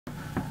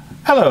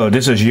Hello,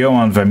 this is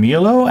Johan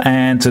Vermilo,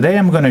 and today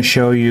I'm going to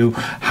show you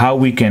how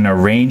we can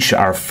arrange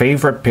our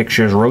favorite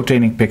pictures,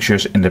 rotating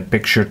pictures in the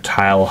picture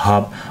tile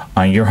hub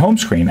on your home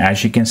screen.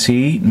 As you can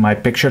see, my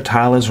picture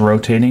tile is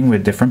rotating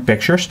with different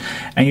pictures,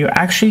 and you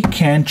actually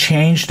can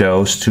change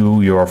those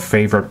to your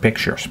favorite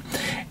pictures.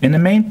 In the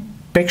main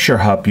picture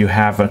hub, you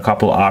have a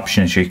couple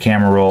options: your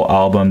camera roll,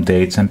 album,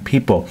 dates, and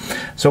people.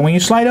 So when you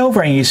slide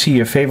over and you see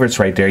your favorites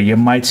right there, you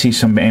might see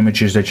some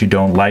images that you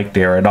don't like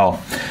there at all.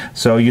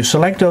 So you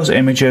select those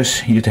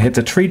images, you hit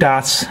the three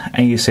dots,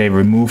 and you say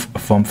remove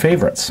from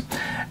favorites.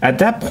 At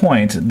that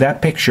point,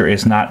 that picture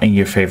is not in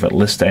your favorite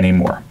list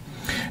anymore.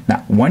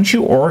 Now, once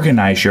you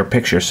organize your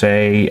picture,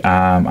 say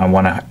I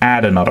want to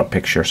add another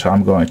picture, so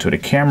I'm going to the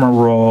camera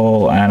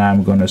roll and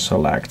I'm going to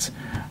select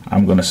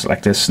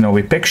this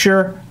snowy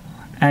picture,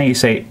 and you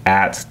say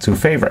add to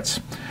favorites.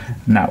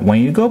 Now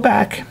when you go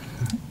back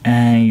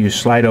and you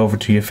slide over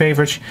to your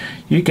favorites,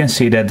 you can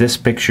see that this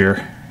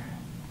picture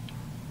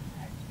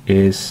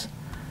it's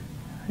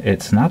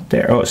not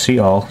there. Oh, see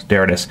all,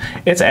 there it is.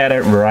 It's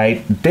added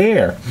right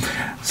there.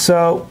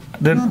 So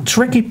the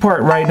tricky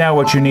part right now,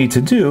 what you need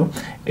to do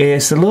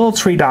is the little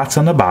three dots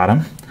on the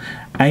bottom,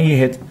 and you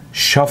hit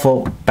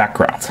shuffle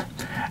background.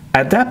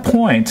 At that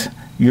point,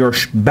 your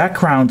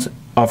background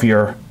of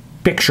your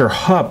picture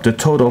hub, the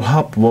total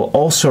hub, will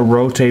also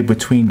rotate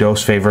between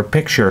those favorite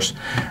pictures,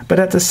 but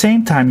at the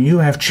same time you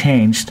have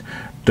changed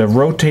the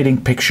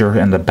rotating picture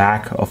in the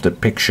back of the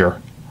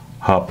picture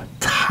hub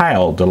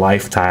tile, the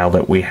live tile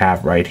that we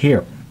have right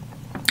here.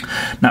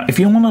 Now if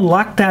you want to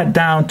lock that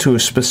down to a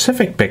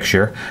specific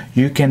picture,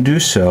 you can do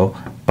so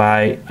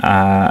by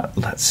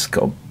let's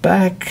go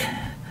back.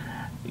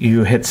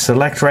 You hit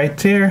select right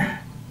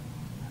there.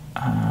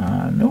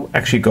 No,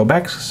 actually go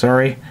back,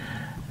 sorry.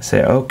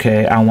 Say,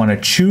 okay, I want to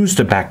choose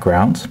the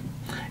background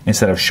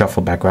instead of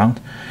shuffle background.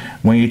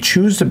 When you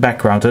choose the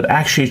background, it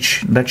actually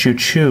lets you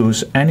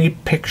choose any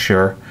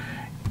picture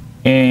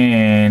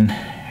in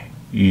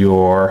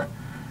your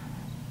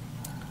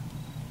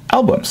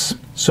albums.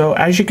 So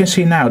as you can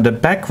see now, the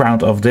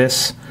background of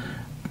this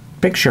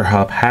picture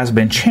hub has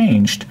been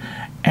changed,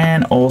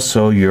 and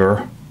also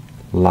your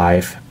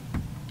live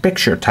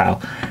picture tile.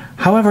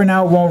 However,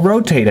 now it won't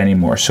rotate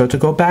anymore. So to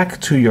go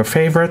back to your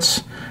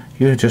favorites,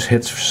 you just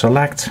hit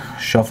select,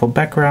 shuffle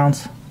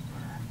background,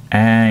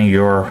 and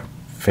your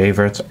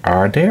favorites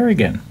are there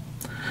again.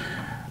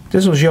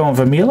 This was Johan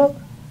Vermilo,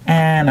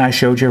 and I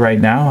showed you right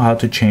now how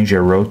to change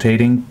your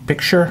rotating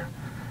picture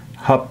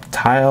hub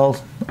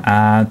tile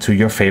to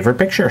your favorite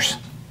pictures.